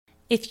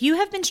If you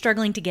have been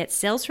struggling to get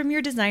sales from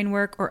your design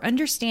work or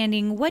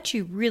understanding what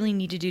you really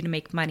need to do to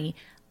make money,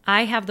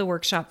 I have the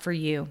workshop for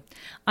you.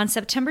 On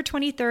September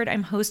 23rd,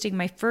 I'm hosting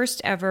my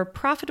first ever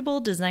Profitable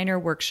Designer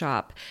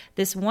Workshop.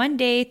 This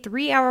one-day,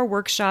 3-hour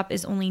workshop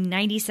is only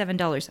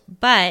 $97,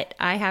 but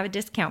I have a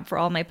discount for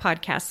all my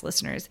podcast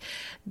listeners.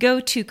 Go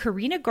to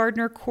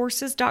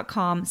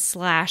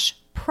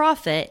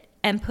karinagardnercourses.com/profit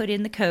and put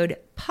in the code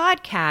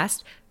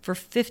podcast for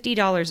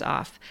 $50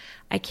 off.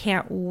 I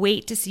can't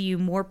wait to see you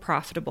more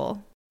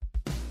profitable.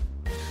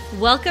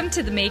 Welcome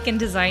to the Make and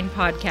Design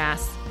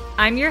Podcast.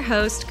 I'm your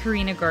host,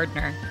 Karina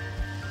Gardner.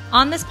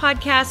 On this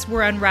podcast,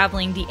 we're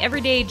unraveling the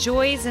everyday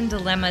joys and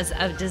dilemmas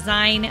of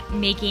design,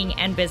 making,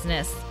 and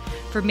business.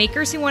 For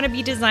makers who want to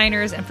be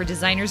designers and for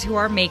designers who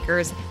are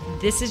makers,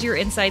 this is your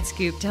inside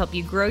scoop to help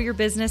you grow your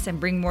business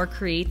and bring more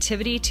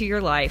creativity to your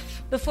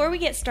life. Before we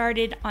get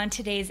started on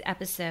today's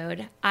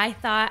episode, I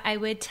thought I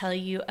would tell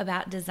you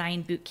about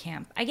Design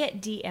Bootcamp. I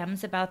get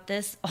DMs about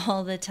this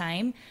all the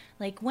time.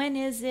 Like, when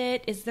is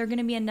it? Is there going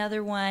to be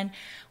another one?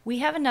 We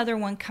have another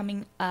one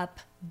coming up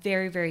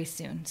very, very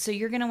soon. So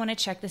you're going to want to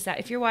check this out.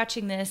 If you're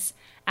watching this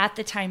at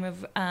the time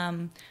of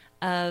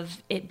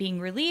it being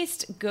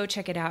released, go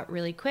check it out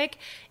really quick.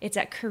 It's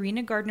at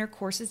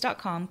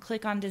karinagardnercourses.com.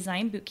 Click on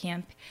Design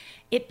Bootcamp.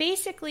 It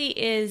basically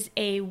is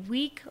a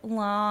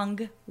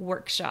week-long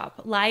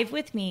workshop live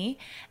with me,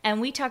 and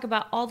we talk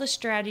about all the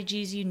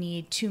strategies you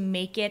need to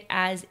make it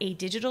as a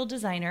digital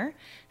designer,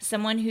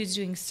 someone who's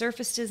doing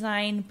surface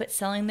design but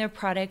selling their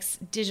products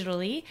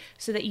digitally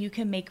so that you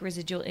can make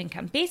residual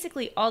income.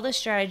 Basically, all the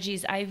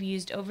strategies I've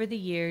used over the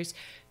years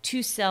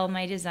to sell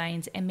my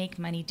designs and make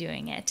money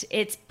doing it.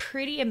 It's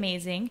pretty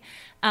amazing,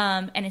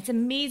 and it's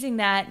amazing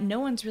that no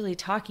one's really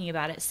talking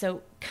about it.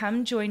 So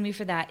come join me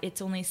for that.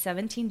 It's only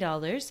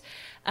 $17.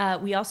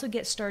 We also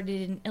get started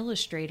in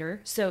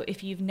Illustrator. So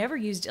if you've never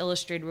used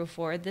Illustrator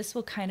before, this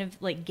will kind of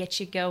like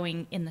get you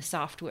going in the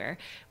software,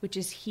 which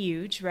is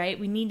huge, right?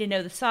 We need to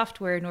know the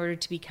software in order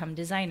to become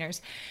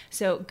designers.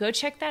 So go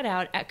check that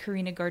out at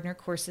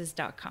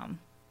karinagardnercourses.com.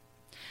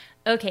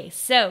 Okay,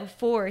 so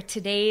for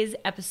today's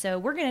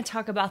episode, we're going to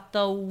talk about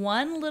the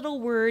one little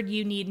word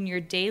you need in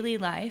your daily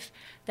life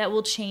that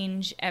will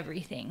change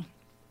everything.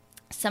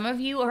 Some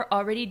of you are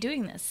already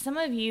doing this. Some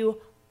of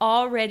you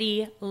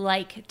already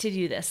like to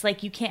do this.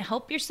 Like, you can't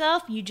help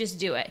yourself, you just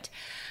do it.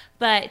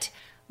 But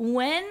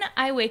when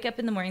I wake up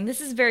in the morning, this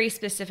is very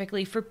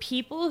specifically for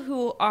people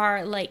who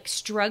are like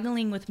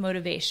struggling with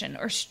motivation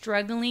or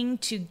struggling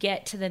to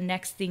get to the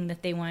next thing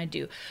that they want to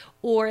do,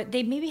 or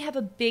they maybe have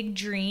a big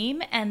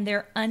dream and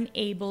they're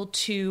unable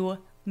to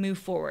move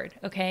forward,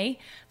 okay?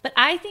 But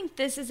I think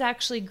this is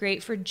actually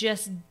great for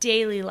just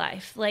daily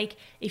life. Like,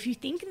 if you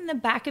think in the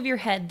back of your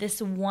head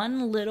this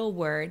one little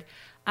word,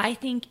 I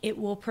think it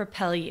will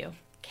propel you,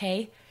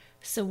 okay?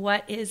 So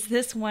what is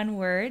this one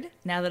word,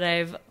 now that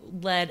I've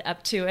led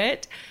up to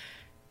it?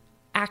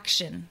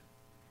 Action.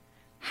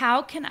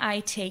 How can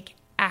I take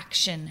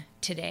action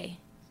today?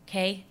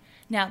 Okay?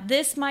 Now,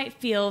 this might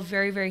feel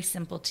very, very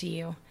simple to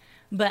you,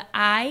 but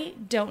I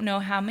don't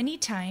know how many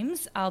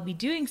times I'll be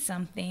doing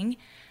something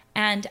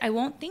and I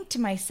won't think to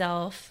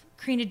myself,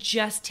 Karina,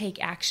 just take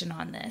action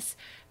on this,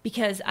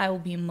 because I will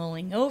be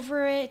mulling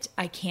over it.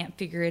 I can't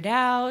figure it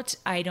out.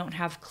 I don't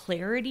have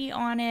clarity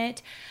on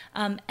it.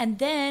 And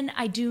then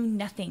I do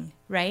nothing,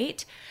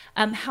 right?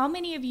 How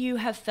many of you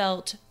have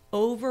felt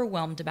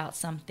overwhelmed about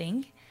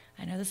something?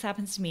 I know this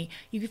happens to me.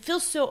 You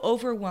feel so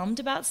overwhelmed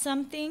about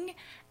something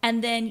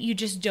and then you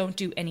just don't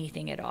do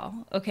anything at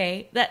all,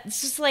 okay?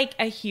 That's just like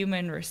a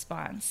human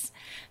response.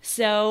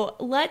 So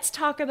let's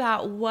talk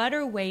about what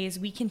are ways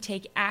we can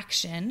take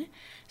action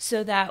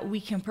so that we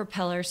can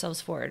propel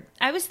ourselves forward.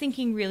 I was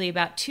thinking really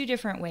about two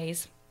different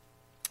ways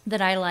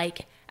that I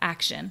like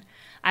action.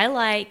 I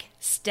like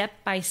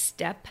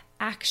step-by-step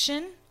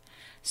action.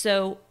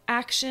 So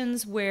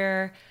actions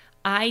where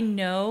I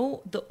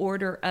know the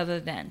order of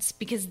events,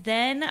 because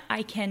then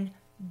I can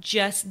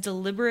just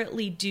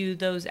deliberately do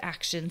those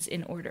actions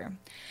in order.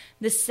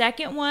 The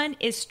second one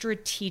is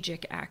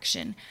strategic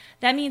action.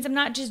 That means I'm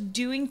not just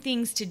doing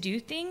things to do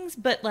things,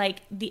 but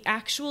like the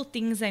actual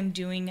things I'm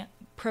doing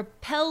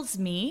propels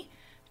me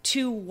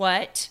to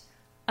what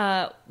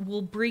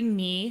will bring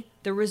me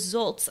the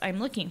results I'm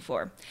looking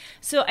for.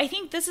 So I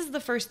think this is the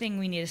first thing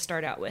we need to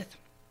start out with.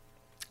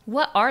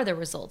 What are the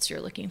results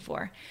you're looking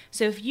for?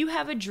 So if you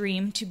have a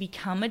dream to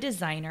become a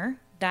designer,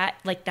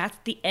 that's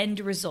the end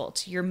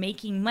result. You're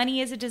making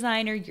money as a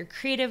designer, you're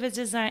creative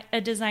as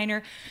a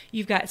designer,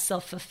 you've got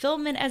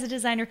self-fulfillment as a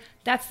designer,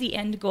 that's the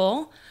end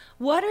goal.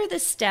 What are the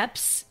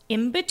steps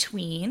in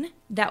between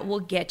that will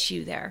get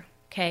you there?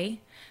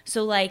 Okay?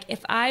 So like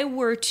if I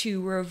were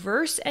to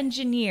reverse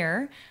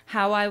engineer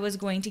how I was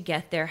going to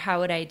get there, how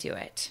would I do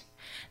it?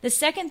 The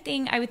second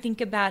thing I would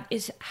think about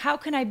is how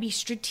can I be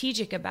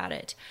strategic about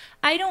it?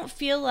 I don't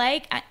feel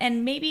like,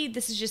 and maybe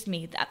this is just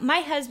me, my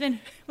husband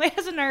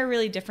and I are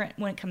really different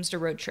when it comes to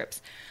road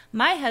trips.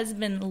 My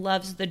husband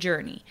loves the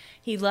journey.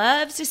 He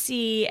loves to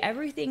see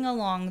everything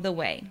along the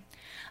way.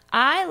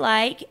 I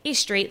like a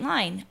straight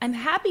line. I'm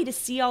happy to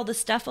see all the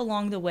stuff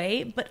along the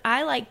way, but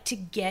I like to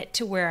get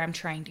to where I'm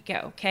trying to go,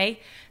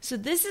 okay? So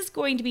this is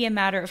going to be a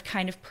matter of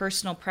kind of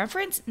personal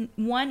preference.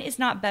 One is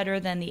not better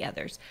than the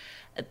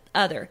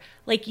other.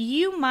 Like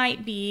you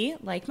might be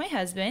like my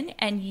husband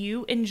and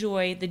you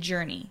enjoy the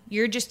journey.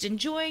 You're just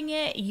enjoying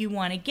it. You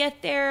want to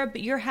get there,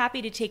 but you're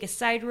happy to take a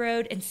side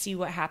road and see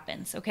what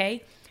happens,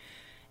 okay?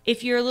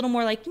 If you're a little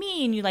more like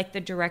me and you like the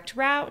direct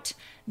route,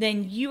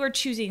 then you are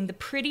choosing the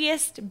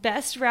prettiest,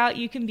 best route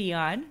you can be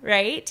on,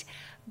 right?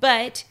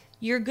 But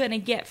you're going to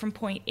get from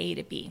point A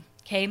to B,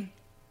 okay?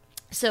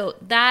 So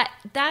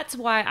that's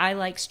why I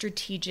like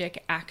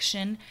strategic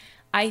action.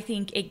 I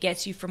think it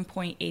gets you from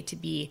point A to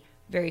B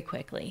very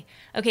quickly.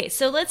 Okay,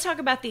 so let's talk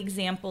about the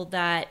example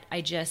that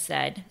I just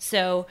said.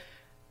 So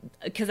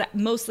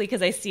mostly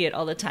because I see it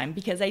all the time,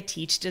 because I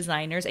teach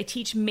designers, I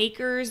teach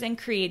makers and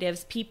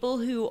creatives, people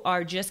who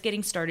are just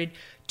getting started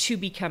to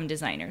become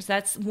designers.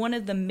 That's one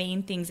of the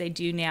main things I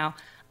do now,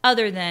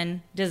 other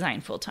than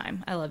design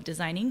full-time. I love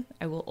designing.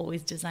 I will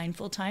always design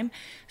full-time.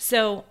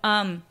 So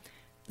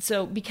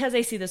because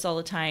I see this all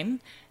the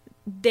time,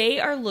 they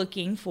are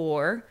looking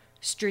for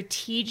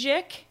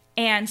strategic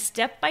and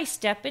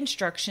step-by-step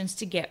instructions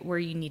to get where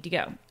you need to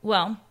go.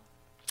 Well,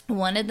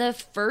 one of the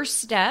first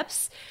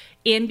steps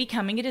in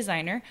becoming a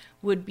designer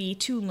would be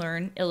to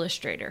learn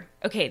Illustrator.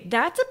 Okay,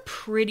 that's a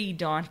pretty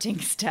daunting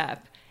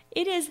step.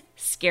 It is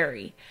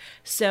scary.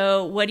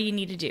 So what do you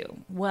need to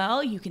do?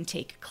 Well, you can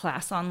take a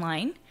class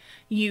online.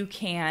 You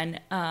can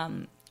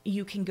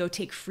go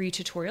take free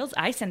tutorials.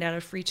 I send out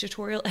a free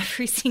tutorial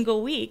every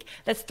single week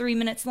that's 3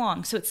 minutes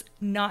long, so it's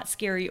not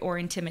scary or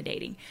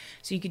intimidating.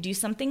 So you could do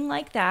something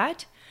like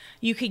that.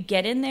 You could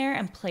get in there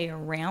and play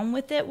around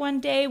with it one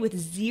day with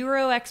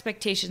zero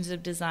expectations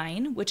of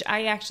design, which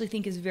I actually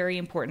think is very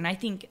important. I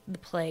think the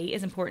play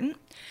is important.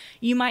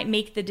 You might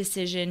make the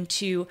decision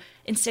to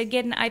instead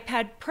get an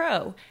iPad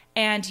Pro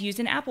and use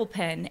an Apple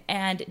Pen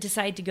and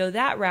decide to go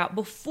that route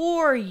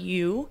before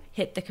you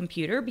hit the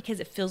computer because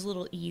it feels a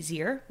little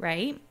easier,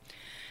 right?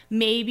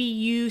 Maybe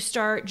you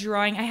start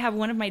drawing. I have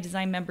one of my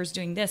design members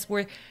doing this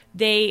where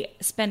they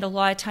spend a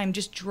lot of time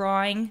just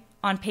drawing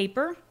on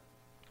paper.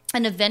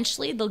 And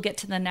eventually they'll get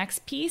to the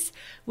next piece,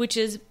 which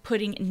is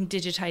putting and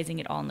digitizing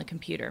it all in the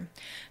computer.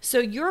 So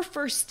your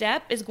first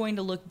step is going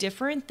to look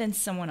different than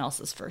someone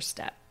else's first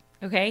step.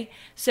 Okay?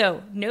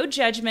 So no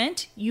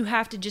judgment. You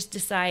have to just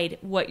decide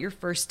what your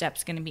first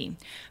step's going to be.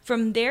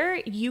 From there,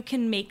 you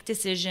can make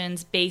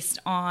decisions based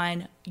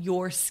on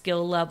your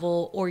skill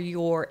level or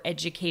your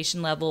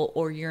education level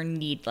or your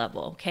need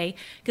level. Okay?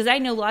 Because I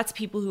know lots of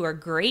people who are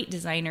great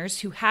designers,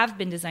 who have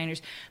been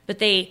designers, but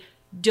they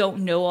don't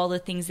know all the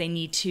things they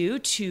need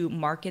to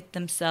market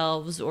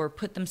themselves or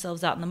put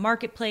themselves out in the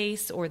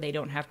marketplace, or they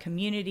don't have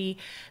community,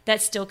 that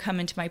still come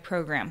into my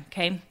program,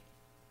 okay?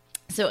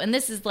 So, and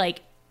this is like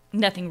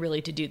nothing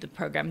really to do with the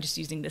program, I'm just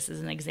using this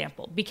as an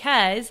example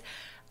because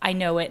I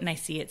know it and I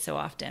see it so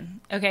often,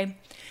 okay?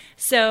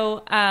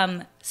 So,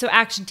 so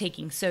action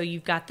taking. So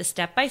you've got the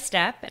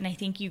step-by-step, and I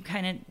think you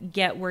kind of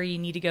get where you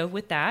need to go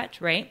with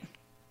that, right?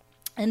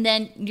 And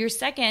then your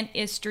second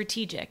is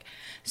strategic.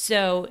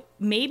 So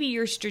maybe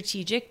you're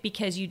strategic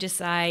because you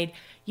decide,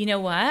 you know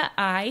what,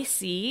 I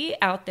see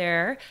out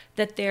there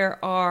that there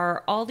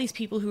are all these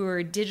people who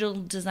are digital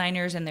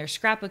designers and they're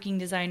scrapbooking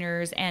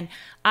designers. And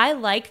I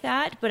like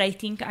that, but I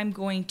think I'm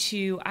going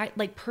to,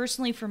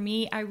 personally for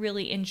me, I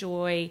really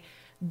enjoy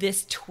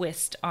this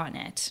twist on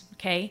it,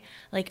 okay?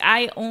 Like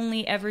I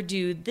only ever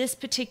do this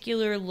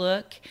particular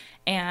look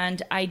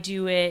and I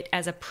do it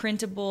as a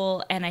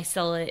printable and I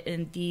sell it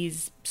in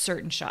these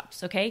certain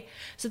shops, okay?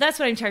 So that's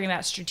what I'm talking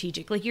about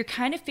strategic. Like you're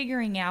kind of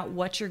figuring out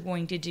what you're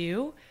going to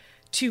do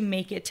to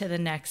make it to the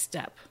next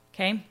step,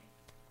 okay?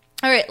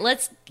 All right,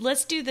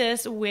 let's do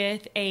this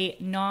with a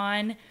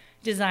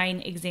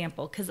non-design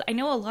example, because I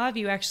know a lot of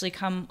you actually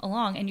come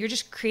along and you're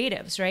just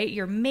creatives, right?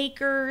 You're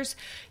makers,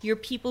 you're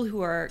people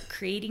who are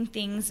creating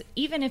things,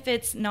 even if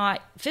it's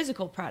not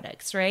physical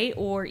products, right?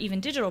 Or even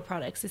digital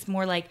products. It's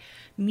more like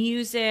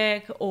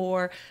music,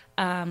 or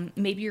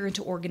maybe you're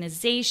into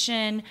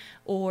organization,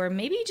 or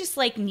maybe you just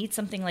like need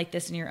something like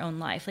this in your own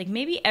life. Like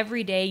maybe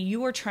every day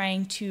you are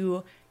trying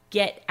to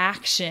get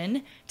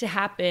action to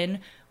happen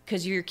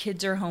because your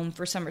kids are home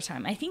for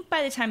summertime. I think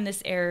by the time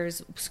this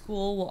airs,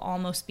 school will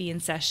almost be in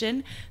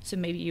session, so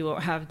maybe you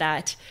won't have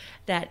that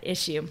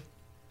issue.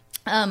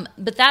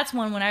 But that's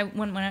one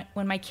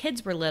when my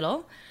kids were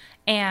little,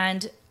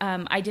 and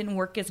I didn't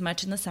work as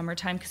much in the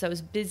summertime because I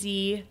was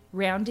busy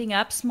rounding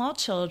up small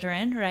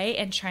children, right,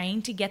 and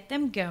trying to get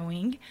them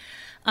going.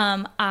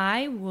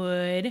 I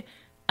would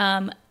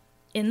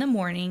in the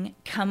morning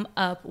come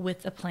up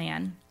with a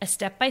plan, a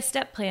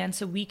step-by-step plan,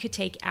 so we could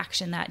take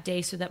action that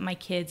day so that my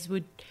kids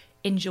would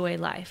enjoy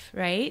life,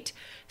 right?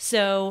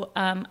 So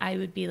I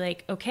would be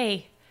like,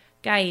 okay,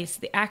 guys,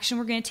 the action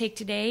we're going to take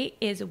today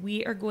is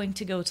we are going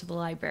to go to the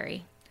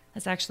library.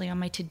 That's actually on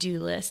my to-do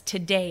list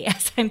today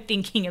as I'm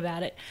thinking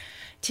about it.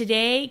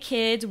 Today,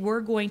 kids, we're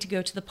going to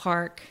go to the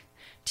park.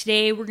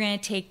 Today, we're going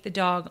to take the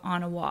dog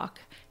on a walk.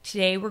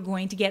 Today we're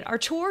going to get our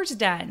chores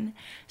done.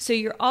 So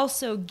you're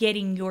also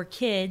getting your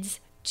kids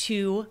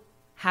to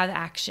have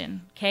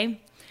action,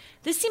 okay?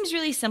 This seems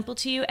really simple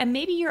to you, and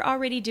maybe you're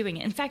already doing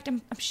it. In fact,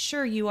 I'm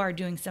sure you are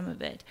doing some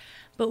of it.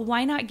 But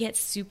why not get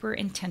super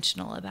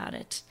intentional about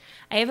it?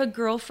 I have a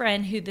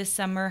girlfriend who this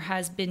summer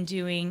has been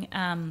doing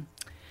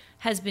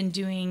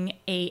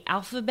a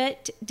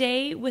alphabet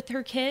day with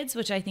her kids,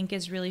 which I think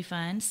is really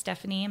fun.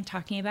 Stephanie, I'm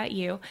talking about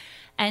you.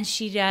 And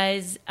she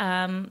does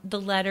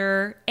the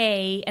letter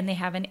A, and they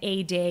have an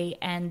A day,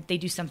 and they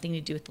do something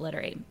to do with the letter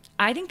A.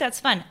 I think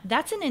that's fun.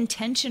 That's an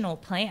intentional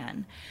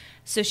plan.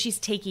 So she's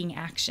taking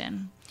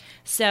action.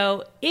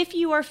 So if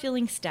you are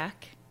feeling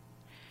stuck,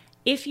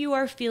 if you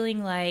are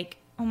feeling like,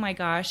 oh my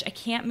gosh, I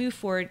can't move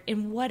forward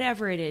in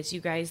whatever it is,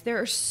 you guys,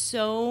 there are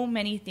so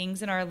many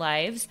things in our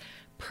lives,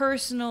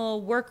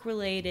 personal,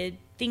 work-related,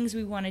 things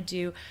we want to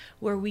do,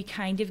 where we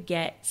kind of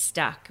get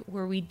stuck,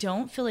 where we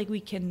don't feel like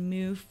we can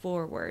move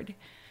forward.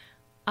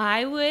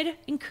 I would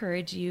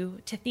encourage you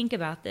to think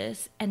about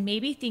this and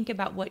maybe think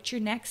about what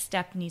your next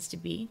step needs to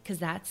be, because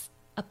that's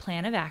a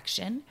plan of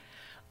action.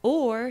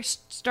 Or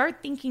start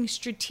thinking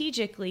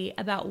strategically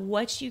about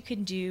what you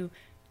can do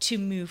to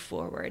move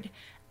forward.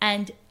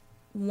 And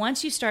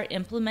once you start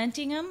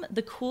implementing them,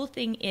 the cool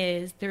thing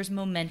is there's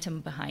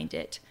momentum behind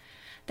it.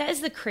 That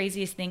is the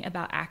craziest thing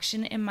about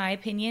action, in my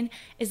opinion,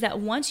 is that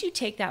once you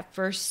take that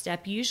first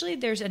step, usually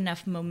there's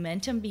enough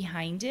momentum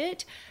behind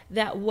it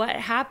that what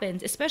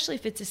happens, especially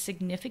if it's a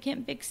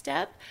significant big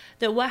step,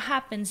 that what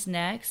happens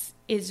next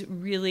is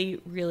really,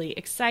 really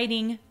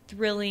exciting,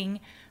 thrilling,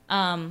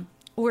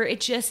 or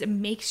it just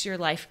makes your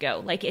life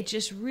go. Like it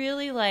just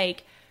really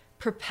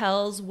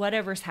propels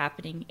whatever's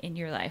happening in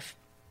your life.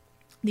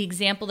 The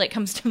example that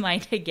comes to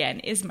mind again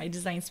is my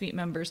Design Suite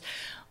members.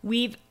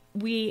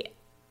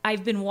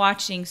 I've been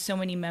watching so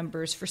many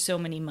members for so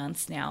many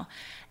months now,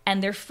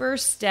 and their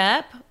first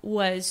step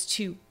was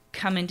to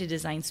come into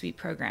Design Suite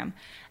program.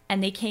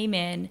 And they came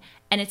in,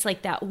 and it's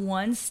like that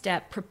one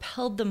step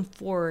propelled them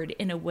forward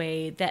in a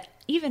way that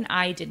even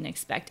I didn't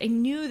expect. I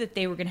knew that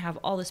they were going to have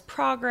all this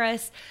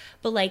progress,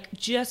 but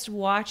just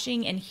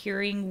watching and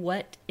hearing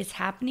what is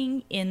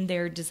happening in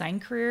their design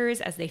careers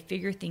as they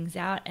figure things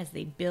out, as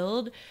they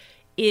build,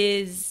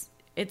 it's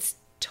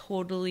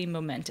totally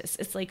momentous.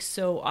 It's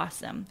so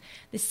awesome.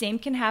 The same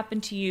can happen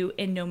to you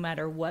in no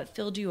matter what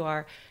field you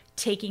are.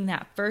 Taking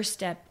that first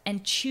step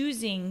and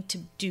choosing to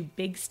do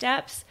big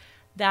steps,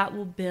 that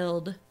will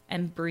build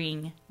and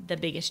bring the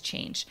biggest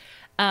change.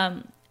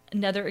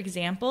 Another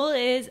example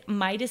is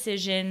my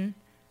decision,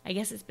 I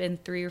guess it's been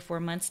 3 or 4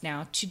 months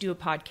now, to do a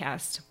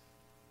podcast.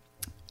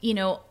 You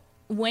know,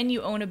 when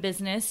you own a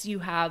business, you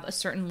have a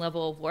certain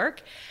level of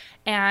work,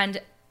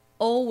 and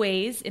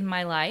always in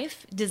my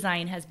life,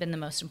 design has been the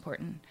most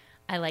important.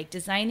 I like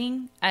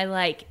designing.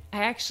 I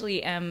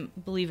actually am,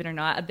 believe it or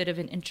not, a bit of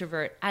an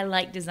introvert. I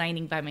like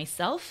designing by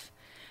myself.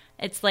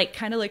 It's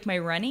kind of like my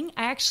running.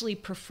 I actually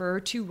prefer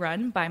to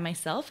run by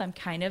myself. I'm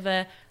kind of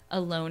a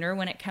loner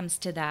when it comes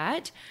to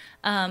that.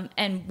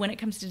 And when it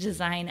comes to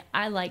design,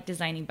 I like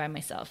designing by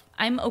myself.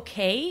 I'm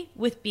okay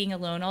with being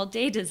alone all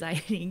day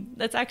designing.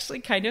 That's actually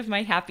kind of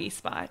my happy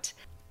spot.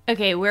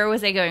 Okay, where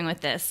was I going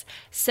with this?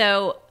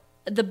 So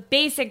the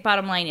basic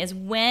bottom line is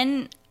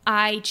when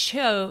I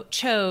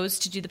chose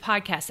to do the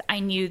podcast,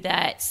 I knew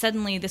that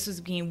suddenly this was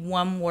being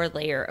one more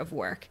layer of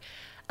work.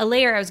 A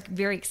layer I was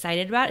very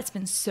excited about. It's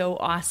been so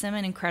awesome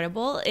and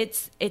incredible.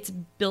 It's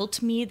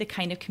built me the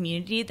kind of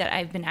community that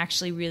I've been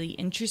actually really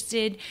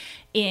interested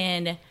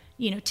in,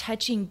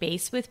 touching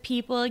base with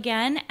people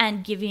again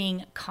and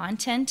giving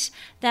content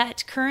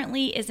that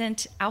currently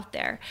isn't out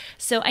there.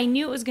 So I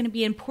knew it was going to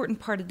be an important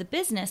part of the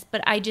business,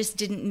 but I just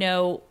didn't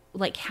know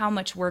how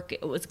much work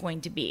it was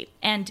going to be.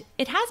 And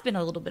it has been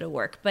a little bit of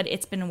work, but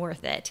it's been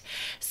worth it.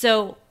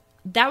 So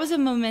that was a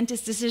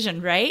momentous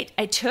decision, right?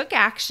 I took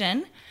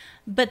action,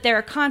 but there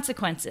are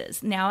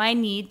consequences. Now I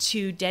need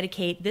to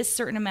dedicate this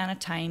certain amount of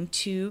time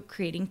to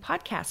creating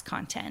podcast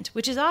content,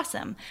 which is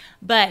awesome.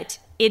 But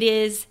it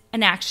is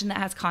an action that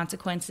has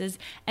consequences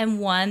and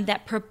one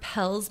that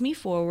propels me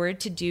forward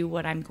to do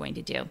what I'm going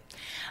to do.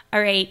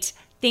 All right.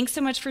 Thanks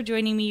so much for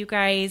joining me, you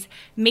guys.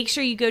 Make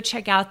sure you go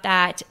check out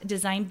that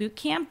design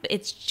bootcamp.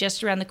 It's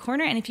just around the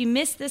corner. And if you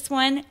missed this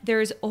one,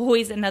 there's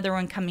always another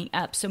one coming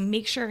up. So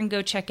make sure and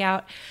go check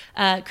out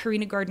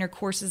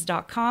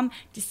KarinaGardnerCourses.com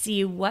to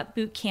see what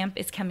bootcamp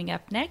is coming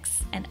up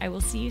next. And I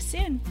will see you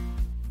soon.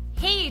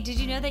 Hey, did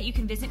you know that you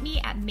can visit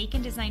me at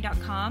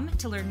makeanddesign.com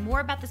to learn more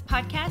about this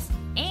podcast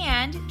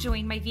and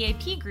join my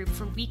VIP group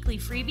for weekly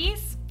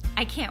freebies?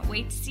 I can't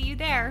wait to see you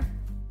there.